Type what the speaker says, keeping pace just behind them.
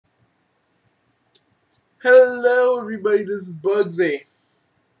Hello, everybody. This is Bugsy.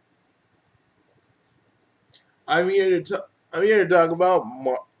 I'm here to I'm here to talk about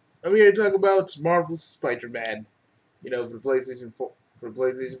Marvel's Spider-Man. You know, for PlayStation 4. For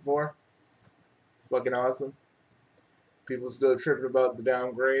PlayStation 4, it's fucking awesome. People still tripping about the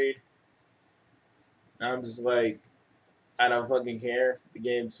downgrade. I'm just like, I don't fucking care. The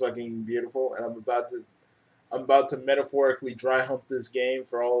game's fucking beautiful, and I'm about to metaphorically dry hump this game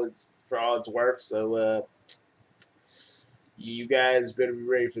for all it's worth. So, you guys better be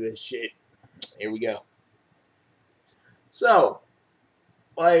ready for this shit. Here we go. So,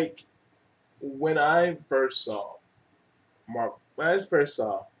 like, when I first saw when I first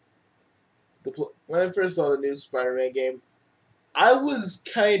saw the new Spider-Man game, I was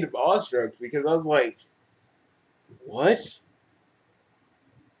kind of awestruck because I was like, "What?"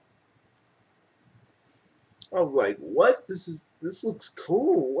 I was like, "What? This looks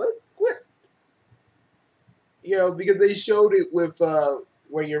cool. What?" You know, because they showed it with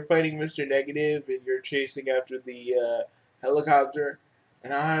where you're fighting Mr. Negative and you're chasing after the helicopter,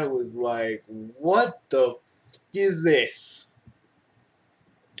 and I was like, "What the f is this?"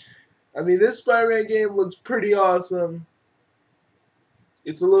 I mean, this Spider-Man game looks pretty awesome.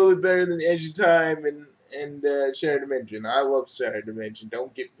 It's a little bit better than Edge of Time and Shared Dimension. I love Shared Dimension.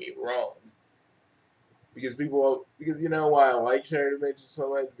 Don't get me wrong. Because you know why I like Shared Dimension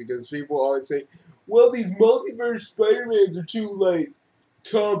so much? Because people always say, "Well, these multiverse Spider-Mans are too like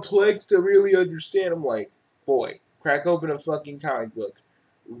complex to really understand." I'm like, boy, crack open a fucking comic book,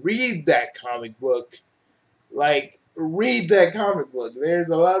 read that comic book, like read that comic book. There's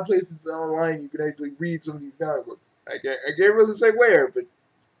a lot of places online you can actually read some of these comic books. I can't really say where, but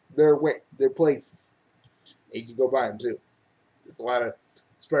they're places. And you can go buy them too. There's a lot of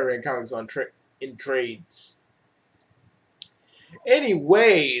Spider-Man comics in trades.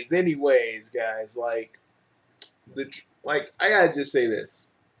 Anyways, guys, I gotta just say this.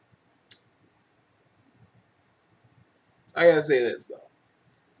 I gotta say this though.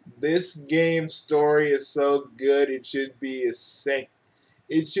 This game's story is so good. It should be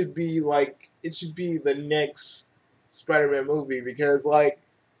it should be the next Spider-Man movie because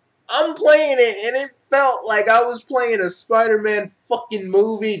I'm playing it, and it felt like I was playing a Spider-Man fucking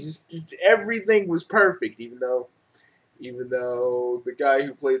movie. Just everything was perfect, even though the guy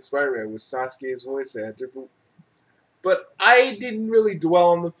who played Spider-Man was Sasuke's voice actor. But I didn't really dwell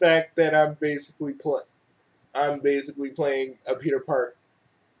on the fact that I'm basically playing a Peter Parker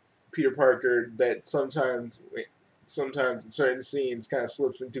that sometimes in certain scenes kind of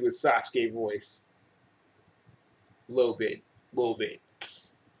slips into his Sasuke voice, little bit.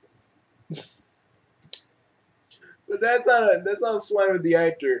 But that's not a slam at the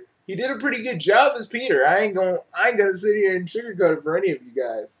actor. He did a pretty good job as Peter. I ain't gonna sit here and sugarcoat it for any of you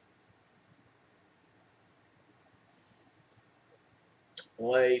guys.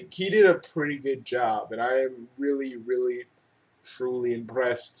 Like, he did a pretty good job, and I am really, really, truly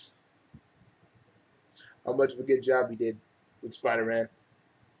impressed how much of a good job he did with Spider-Man.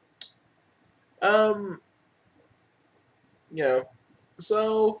 Um, you know,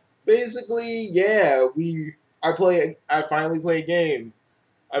 so basically, yeah, I finally play a game.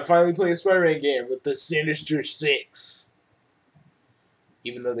 I finally play a Spider-Man game with the Sinister Six.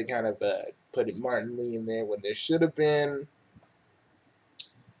 Even though they kind of put it Martin Lee in there when there should have been.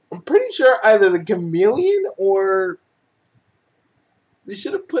 I'm pretty sure either the Chameleon or they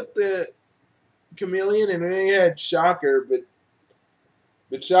should have put the Chameleon and then they had Shocker,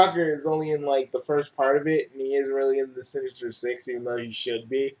 but Shocker is only in like the first part of it, and he isn't really in the Sinister Six, even though he should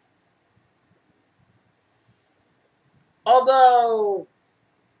be. Although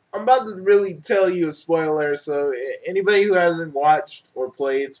I'm about to really tell you a spoiler, so anybody who hasn't watched or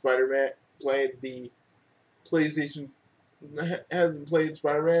played the PlayStation, hasn't played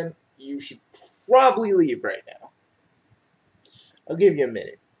Spider-Man, you should probably leave right now. I'll give you a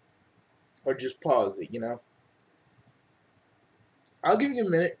minute. Or just pause it, I'll give you a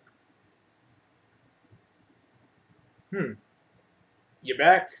minute. You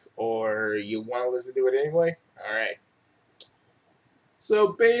back? Or you want to listen to it anyway? Alright. So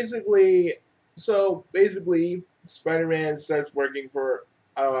basically, Spider-Man starts working for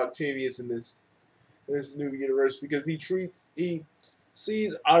Octavius in this new universe because he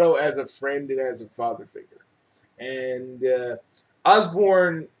sees Otto as a friend and as a father figure. And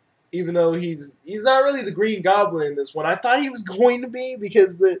Osborn, even though he's not really the Green Goblin in this one, I thought he was going to be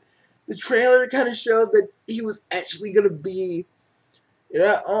because the trailer kind of showed that he was actually going to be. It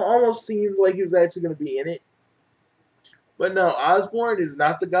almost seemed like he was actually going to be in it. But no, Osborn is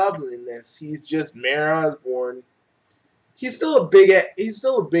not the Goblin in this. He's just Mayor Osborn. He's still a big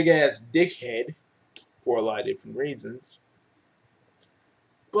ass dickhead. for a lot of different reasons.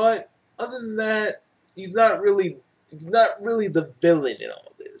 But other than that, he's not really the villain in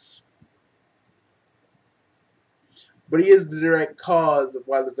all this. But he is the direct cause of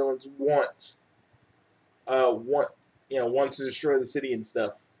why the villains want to destroy the city and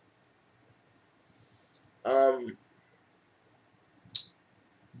stuff.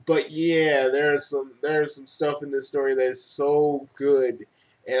 But yeah, there's some stuff in this story that is so good,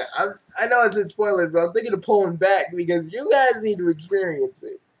 and I know it's a spoiler, but I'm thinking of pulling back because you guys need to experience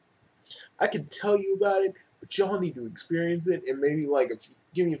it. I can tell you about it, but y'all need to experience it, and maybe like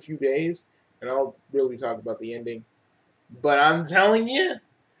give me a few days, and I'll really talk about the ending. But I'm telling you,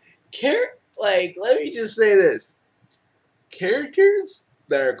 let me just say this: characters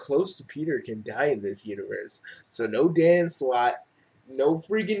that are close to Peter can die in this universe. So no Dan Slott, no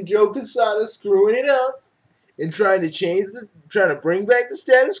freaking Joe Quesada screwing it up and trying to bring back the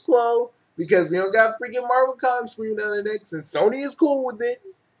status quo because we don't got freaking Marvel Comics for you down their necks, and Sony is cool with it.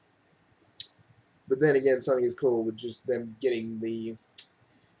 But then again, Sony is cool with just them getting the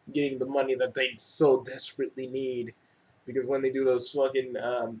money that they so desperately need, because when they do those fucking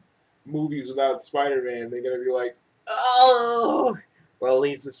movies without Spider-Man, they're gonna be like, oh, well, at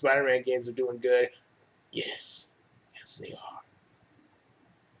least the Spider-Man games are doing good. Yes, they are.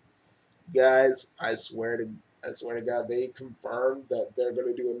 Guys, I swear to God, they confirmed that they're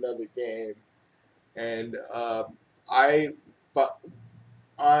gonna do another game, and I,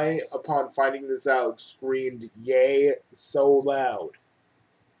 upon finding this out, screamed "Yay!" so loud.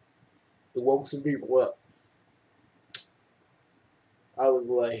 It woke some people up. I was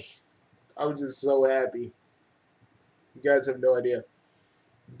just so happy. You guys have no idea.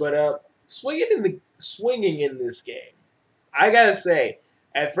 But swinging in this game, I gotta say,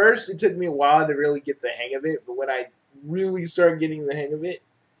 at first it took me a while to really get the hang of it. But when I really started getting the hang of it,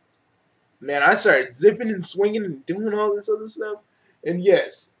 man, I started zipping and swinging and doing all this other stuff. And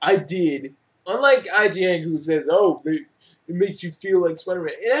yes, I did. Unlike IGN, who says, "Oh, it makes you feel like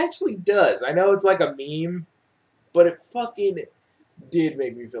Spider-Man," it actually does. I know it's like a meme, but it fucking did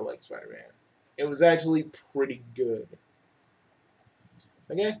make me feel like Spider-Man. It was actually pretty good.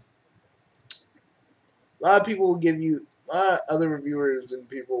 Okay? A lot of people will give you, a lot of other reviewers and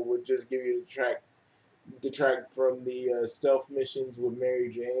people would just give you detract from the stealth missions with Mary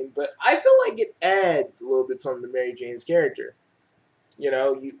Jane, but I feel like it adds a little bit something to Mary Jane's character. You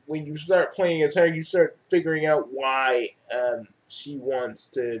know, when you start playing as her, you start figuring out why she wants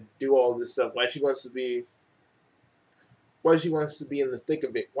to do all this stuff, why she wants to be in the thick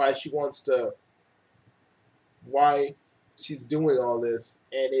of it, why she's doing all this,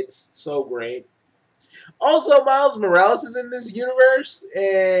 and it's so great. Also, Miles Morales is in this universe,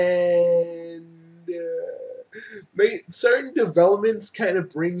 and certain developments kind of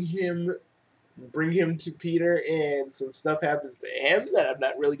bring him to Peter, and some stuff happens to him that I'm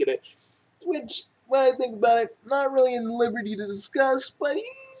not really gonna. Which, when I think about it, not really in liberty to discuss, but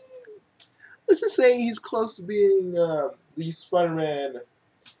let's just say he's close to being the Spider-Man,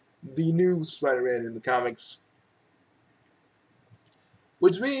 the new Spider-Man in the comics.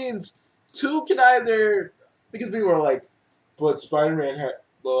 Which means two can either, because people are like, but Spider-Man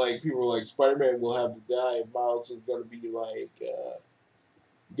people were like, Spider-Man will have to die. Miles is gonna be like the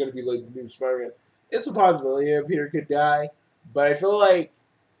new Spider-Man. It's a possibility that Peter could die, but I feel like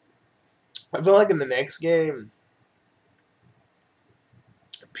in the next game,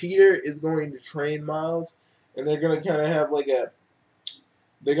 Peter is going to train Miles, and they're gonna kind of have like a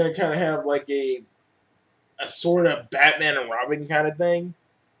sort of Batman and Robin kind of thing.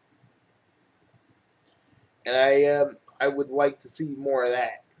 And I would like to see more of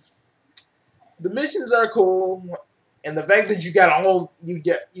that. The missions are cool, and the fact that you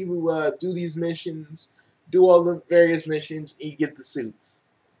do these missions, do all the various missions, and you get the suits.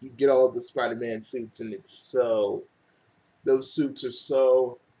 You get all the Spider-Man suits, and those suits are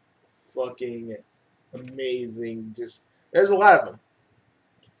so fucking amazing. There's a lot of them,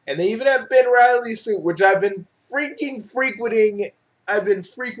 and they even have Ben Reilly's suit, which I've been frequenting. I've been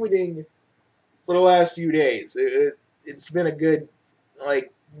frequenting for the last few days. It's been a good,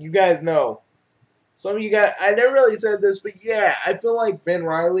 you guys know. Some of you guys, I never really said this, but yeah, I feel like Ben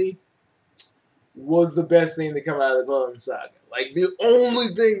Reilly was the best thing to come out of the Clone Saga. Like, the only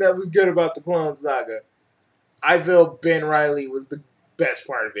thing that was good about the Clone Saga, I feel Ben Reilly was the best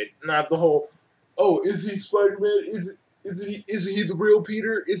part of it. Not the whole, oh, is he Spider-Man? Is he the real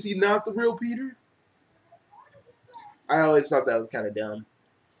Peter? Is he not the real Peter? I always thought that was kind of dumb.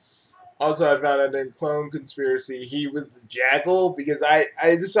 Also, I found out in Clone Conspiracy he was the Jackal, because I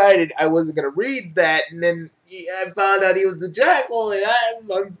decided I wasn't going to read that, and then I found out he was the Jackal,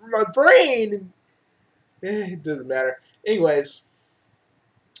 and my brain It doesn't matter. Anyways,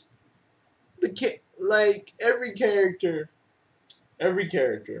 like every character,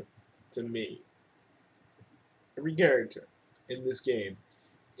 to me, every character in this game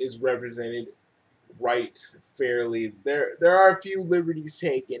is represented right fairly. There are a few liberties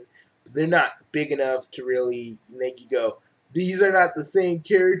taken, but they're not big enough to really make you go, these are not the same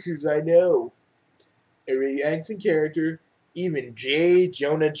characters I know. Every accent character, even J.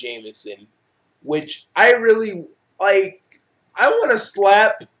 Jonah Jameson, which I really like. I want to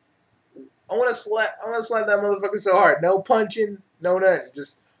slap. I want to slap that motherfucker so hard. No punching, no nothing.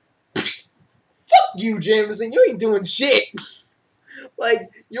 Just fuck you, Jameson. You ain't doing shit. Like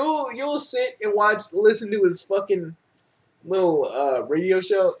you'll sit and listen to his fucking little radio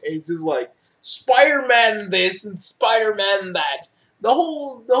show. And he's just like Spider-Man this and Spider-Man that. The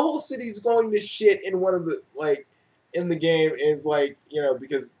whole city's going to shit in one of the in the game is like,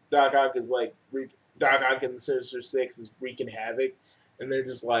 because Doc Ock is like Doc Ock and the Sinister Six is wreaking havoc, and they're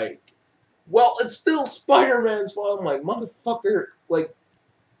just like, well, it's still Spider-Man's fault. I'm like, motherfucker, like.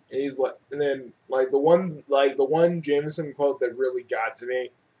 And he's like, and then the one Jameson quote that really got to me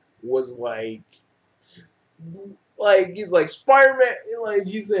was he's like Spider-Man, like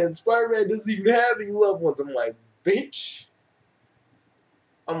he said, Spider-Man doesn't even have any loved ones. I'm like, bitch.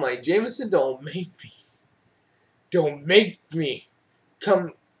 I'm like, Jameson, don't make me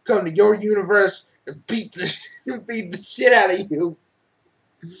come to your universe and beat the shit out of you.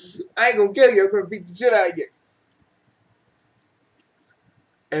 I ain't gonna kill you. I'm gonna beat the shit out of you.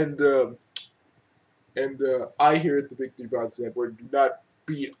 And I here at the Big Three Box Network do not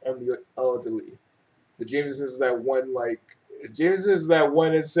beat on the elderly. But Jameson is that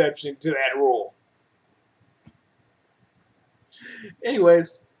one exception to that rule.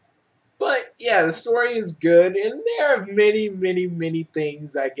 Anyways, but yeah, the story is good, and there are many, many, many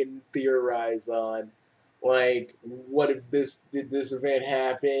things I can theorize on. Like, what if this event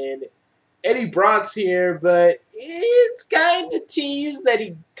happen? Eddie Brock's here, but it's kind of teased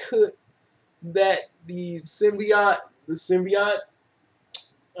that the symbiote,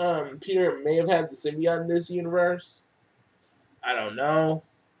 Peter may have had the symbiote in this universe. I don't know,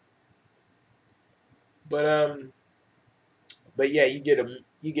 but yeah, you get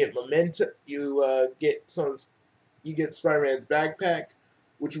memento, you get Spider-Man's backpack,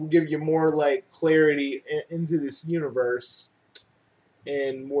 which will give you more like clarity into this universe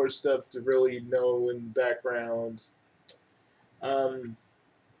and more stuff to really know in the background.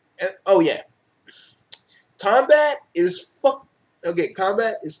 Oh yeah, combat is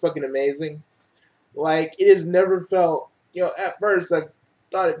fucking amazing. Like, it has never felt, at first I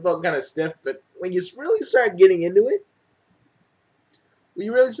thought it felt kind of stiff, but when you really start getting into it,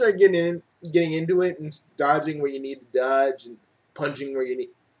 and dodging where you need to dodge and punching where you need,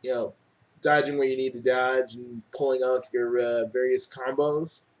 dodging where you need to dodge and pulling off your various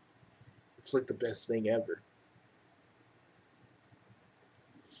combos, it's like the best thing ever.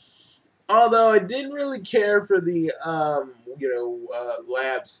 Although I didn't really care for the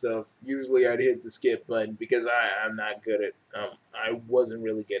lab stuff. Usually I'd hit the skip button because I'm not good at I wasn't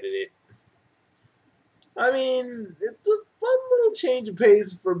really good at it. I mean, it's a fun little change of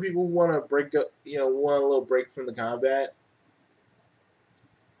pace for people who want to break up, want a little break from the combat.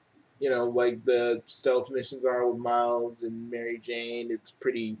 Like the stealth missions are with Miles and Mary Jane. It's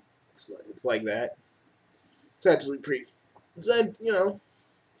like that. It's actually pretty.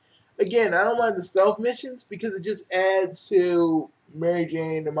 Again, I don't mind the stealth missions because it just adds to Mary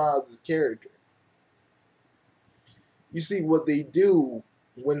Jane and Miles' character. You see what they do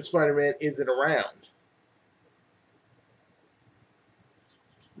when Spider-Man isn't around.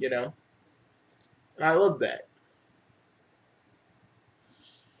 And I love that.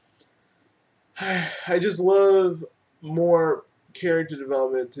 I just love more character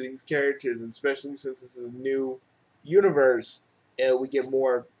development to these characters, especially since this is a new universe and we get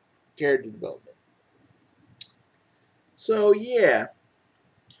more character development. So yeah.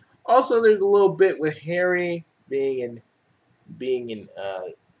 Also, there's a little bit with Harry being in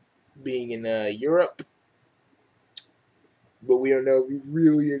Europe, but we don't know if he's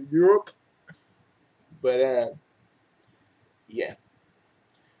really in Europe. But yeah,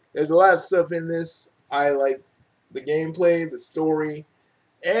 there's a lot of stuff in this. I like the gameplay, the story,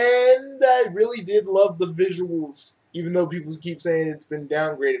 and I really did love the visuals. Even though people keep saying it's been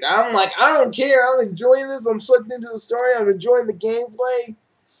downgraded, I'm like, I don't care. I'm enjoying this. I'm sucked into the story. I'm enjoying the gameplay.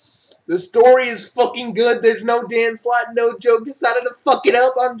 The story is fucking good. There's no Dan Slott, no joke. Decided to fuck it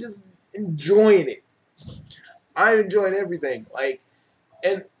up. I'm just enjoying it. I'm enjoying everything.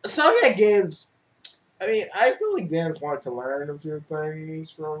 And Insomniac games. I feel like Dan Slott can learn a few things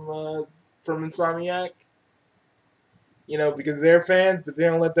from Insomniac. because they're fans, but they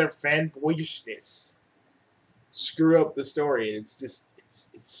don't let their fanboyishness screw up the story. And it's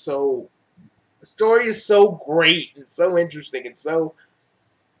so the story is so great and so interesting and so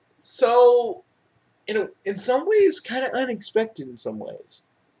in some ways kind of unexpected in some ways.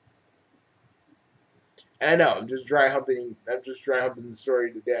 And I know I'm just dry humping the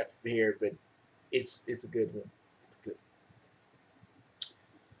story to death here, but it's a good one. It's good.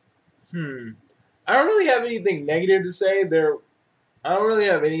 I don't really have anything negative to say. I don't really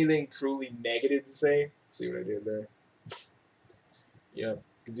have anything truly negative to say. See what I did there?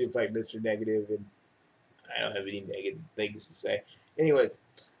 Because you fight Mr. Negative, and I don't have any negative things to say. Anyways,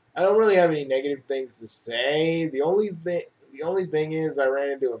 I don't really have any negative things to say. The only thing is I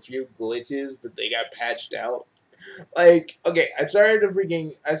ran into a few glitches, but they got patched out. Like, okay, I started the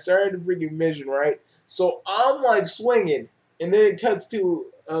freaking mission, right? So I'm like swinging, and then it cuts to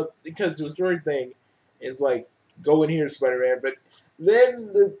a story thing. It's like, go in here, Spider-Man. But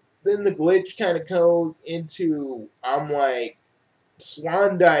then the glitch kind of goes into I'm like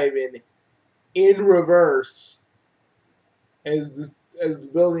swan diving in reverse as the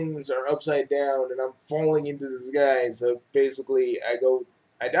buildings are upside down and I'm falling into the sky. So basically, I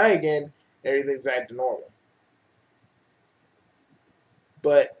die again, and everything's back to normal.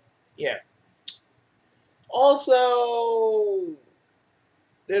 But yeah. Also,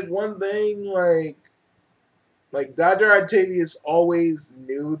 there's one thing like Dr. Octavius always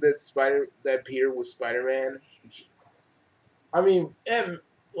knew that Peter was Spider-Man. I mean,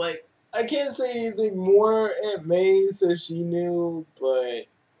 like I can't say anything more. Aunt May says she knew, but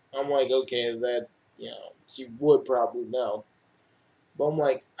I'm like, okay, that she would probably know. But I'm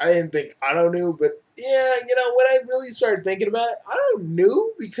like, I didn't think Otto knew, but yeah, when I really started thinking about it, Otto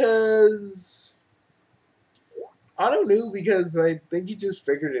knew because I think he just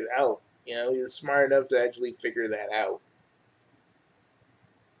figured it out. He was smart enough to actually figure that out.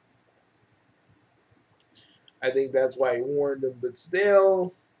 I think that's why he warned him, but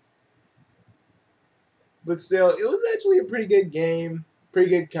still, it was actually a pretty good game, pretty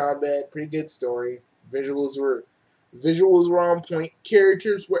good combat, pretty good story. Visuals were on point.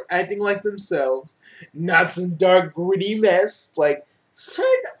 Characters were acting like themselves, not some dark, gritty mess like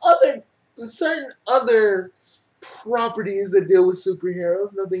certain other properties that deal with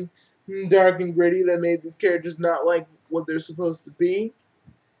superheroes. Nothing dark and gritty that made these characters not like what they're supposed to be.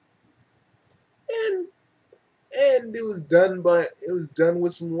 And it was done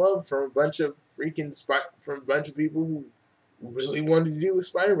with some love from a bunch of people who really wanted to do a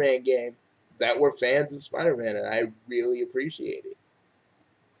Spider-Man game that were fans of Spider-Man, and I really appreciate it.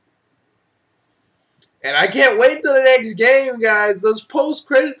 And I can't wait till the next game, guys. Those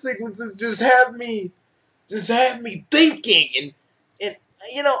post-credit sequences just have me thinking, and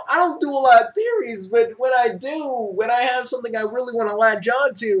I don't do a lot of theories, but when I have something I really want to latch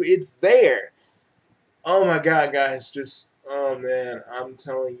on to, it's there. Oh my god, guys, oh man, I'm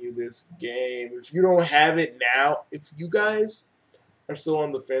telling you, this game, if you don't have it now, if you guys are still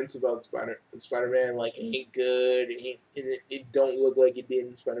on the fence about Spider-Man, like, it ain't good, it don't look like it did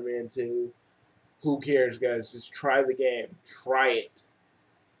in Spider-Man 2, who cares, guys? Just try the game. Try it.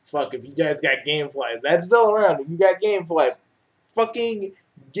 Fuck, if you guys got Gamefly, if that's still around, if you got Gamefly, fucking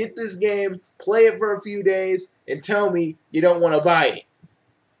get this game, play it for a few days, and tell me you don't want to buy it.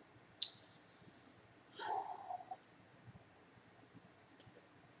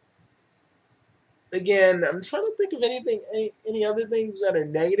 Again, I'm trying to think of any other things that are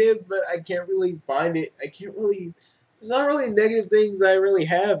negative, but I can't really find it. There's not really negative things I really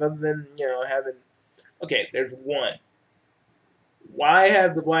have other than, having, okay, there's one. Why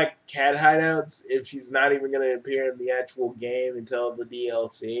have the Black Cat hideouts if she's not even going to appear in the actual game until the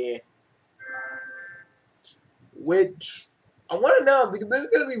DLC? Which, I want to know, because there's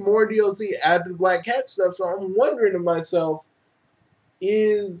going to be more DLC after the Black Cat stuff, so I'm wondering to myself,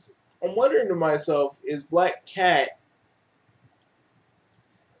 is Black Cat,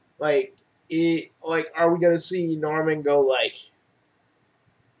 are we gonna see Norman go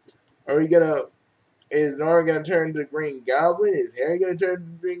is Norman gonna turn into Green Goblin? Is Harry gonna turn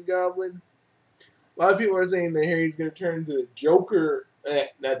into Green Goblin? A lot of people are saying that Harry's gonna turn into the Joker,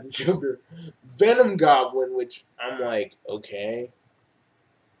 not the Joker, Venom Goblin, which I'm like, okay.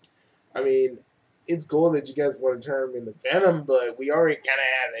 I mean, it's cool that you guys want to turn him into Venom, but we already kind of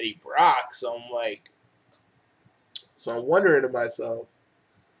have Eddie Brock, so I'm wondering to myself,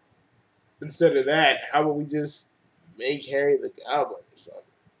 instead of that, how about we just make Harry the Goblin or something?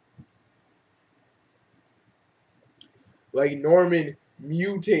 Like, Norman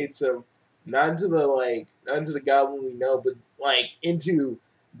mutates him, not into the Goblin we know, but into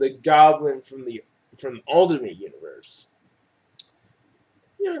the Goblin from the Ultimate Universe.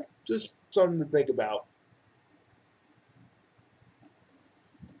 you know, just something to think about.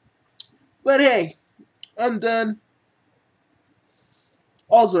 But hey, I'm done.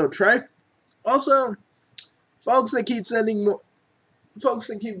 Also, also, folks that keep folks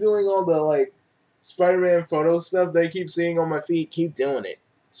that keep doing all the like Spider-Man photo stuff they keep seeing on my feed, keep doing it.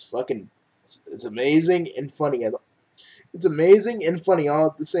 It's fucking, it's amazing and funny. It's amazing and funny all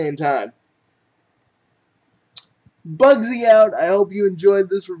at the same time. Bugsy out. I hope you enjoyed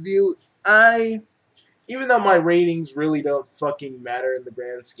this review. Even though my ratings really don't fucking matter in the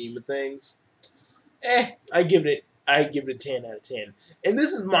grand scheme of things, I give it a 10 out of 10. And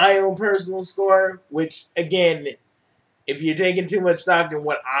this is my own personal score, which again, if you're taking too much stock in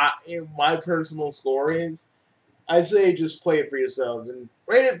what my personal score is, I say just play it for yourselves and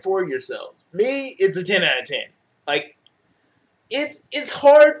rate it for yourselves. Me, it's a 10 out of 10. Like, it's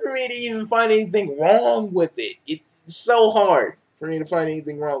hard for me to even find anything wrong with it. It's so hard for me to find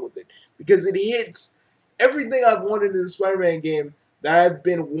anything wrong with it because it hits everything I've wanted in the Spider-Man game that I've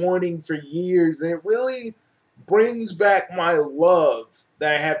been wanting for years, and it really brings back my love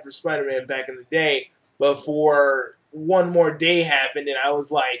that I had for Spider-Man back in the day before One More Day happened, and I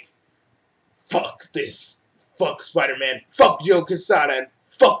was like, fuck this. Fuck Spider-Man. Fuck Joe Quesada. And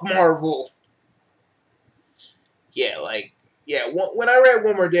fuck Marvel. Yeah, like, yeah, when I read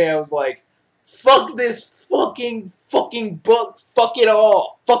One More Day, I was like, fuck this fucking book. Fuck it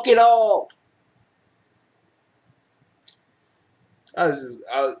all. Fuck it all.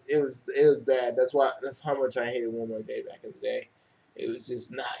 It was bad. That's how much I hated One More Day back in the day. It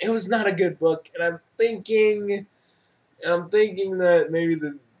was not a good book, and I'm thinking that maybe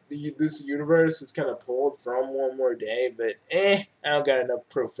this universe is kind of pulled from One More Day, but I don't got enough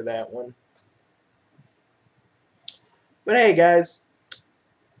proof for that one. But hey, guys,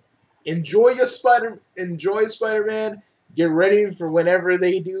 enjoy Spider-Man. Get ready for whenever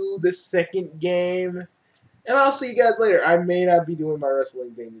they do the second game. And I'll see you guys later. I may not be doing my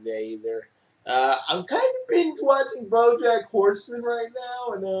wrestling thing today either. I'm kind of binge watching BoJack Horseman right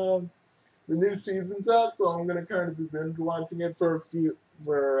now, and the new season's up, so I'm gonna kind of be binge watching it for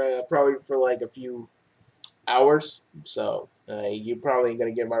probably for like a few hours. So you're probably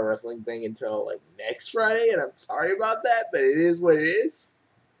gonna get my wrestling thing until like next Friday, and I'm sorry about that, but it is what it is.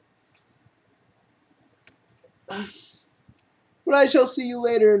 But I shall see you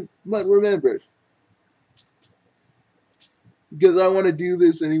later. But remember, because I want to do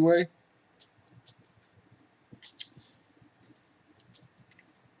this anyway.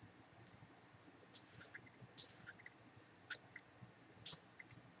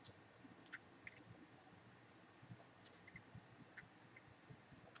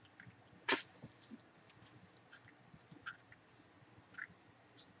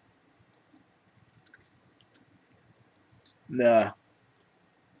 Nah,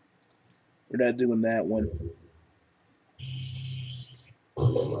 we're not doing that one.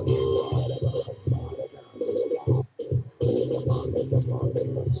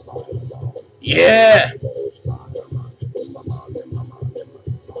 Yeah!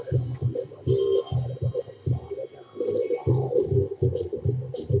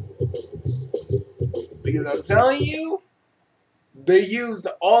 Because I'm telling you, they used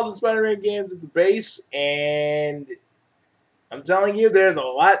all the Spider-Man games as the base, and I'm telling you, there's a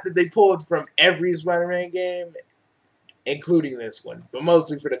lot that they pulled from every Spider-Man game, including this one, but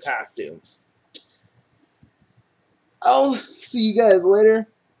mostly for the costumes. I'll see you guys later.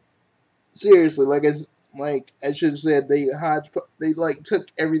 Seriously, like I should have said, they like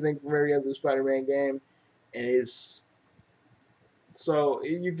took everything from every other Spider-Man game, and it's so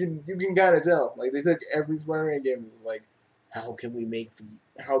you can kind of tell. Like they took every Spider-Man game and was like, how can we make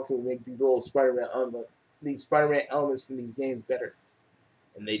these little Spider-Man elements from these games better?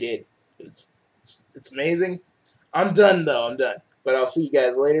 And they did. It's amazing. I'm done though. I'm done. But I'll see you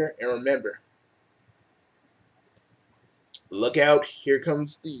guys later. And remember, look out! Here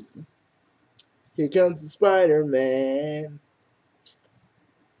comes the Spider-Man.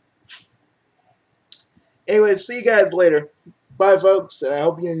 Anyway, see you guys later. Bye, folks. And I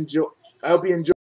hope you enjoy.